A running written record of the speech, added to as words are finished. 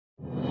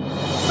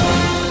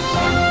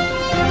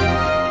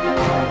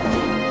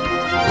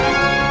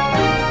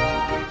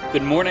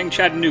Good morning,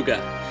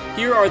 Chattanooga.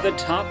 Here are the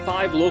top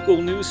 5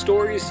 local news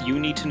stories you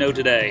need to know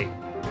today.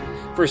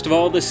 First of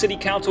all, the City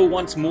Council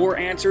wants more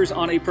answers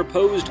on a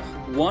proposed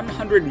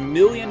 $100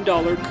 million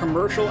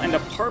commercial and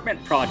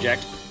apartment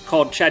project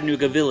called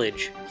Chattanooga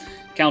Village.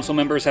 Council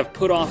members have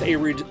put off a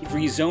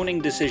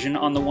rezoning decision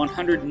on the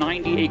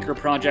 190-acre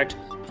project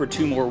for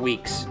 2 more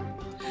weeks.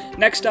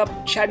 Next up,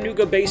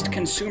 Chattanooga-based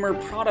consumer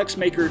products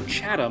maker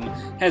CHATTEM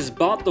has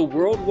bought the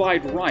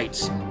worldwide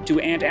rights to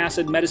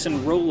antacid medicine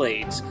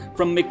Rolaids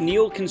from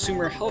McNeil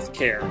Consumer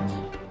Healthcare.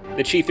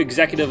 The chief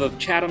executive of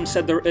CHATTEM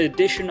said the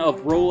addition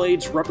of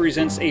Rolaids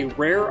represents a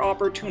rare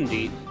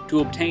opportunity to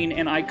obtain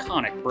an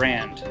iconic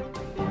brand.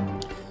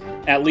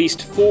 At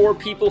least 4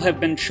 people have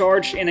been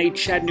charged in a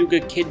Chattanooga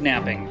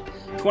kidnapping.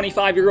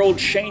 25-year-old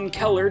Shane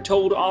Keller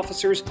told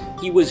officers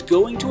he was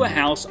going to a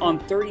house on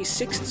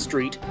 36th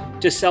Street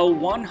to sell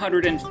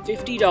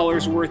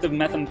 $150 worth of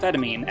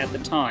methamphetamine at the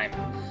time.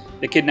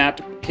 The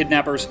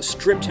kidnappers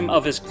stripped him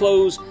of his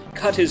clothes,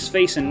 cut his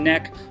face and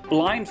neck,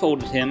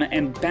 blindfolded him,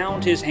 and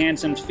bound his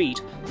hands and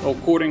feet,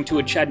 according to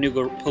a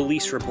Chattanooga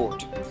police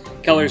report.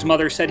 Keller's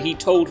mother said he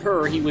told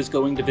her he was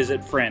going to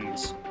visit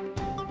friends.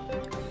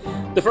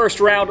 The first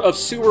round of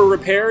sewer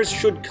repairs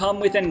should come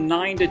within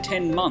 9 to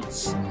 10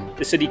 months.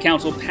 The City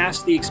Council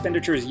passed the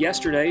expenditures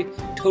yesterday,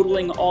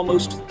 totaling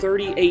almost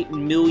 $38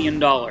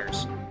 million.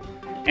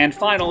 And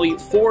finally,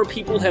 4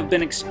 people have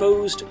been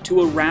exposed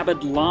to a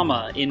rabid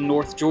llama in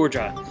North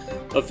Georgia.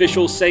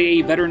 Officials say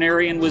a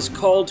veterinarian was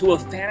called to a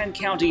Fannin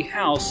County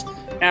house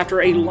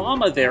after a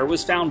llama there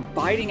was found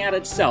biting at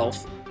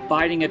itself,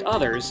 biting at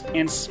others,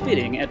 and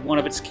spitting at one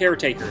of its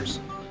caretakers.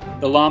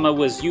 The llama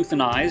was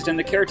euthanized, and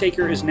the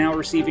caretaker is now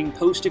receiving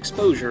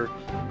post-exposure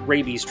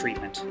rabies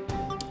treatment.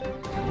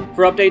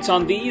 For updates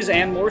on these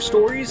and more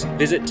stories,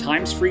 visit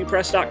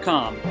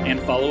timesfreepress.com and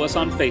follow us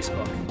on Facebook.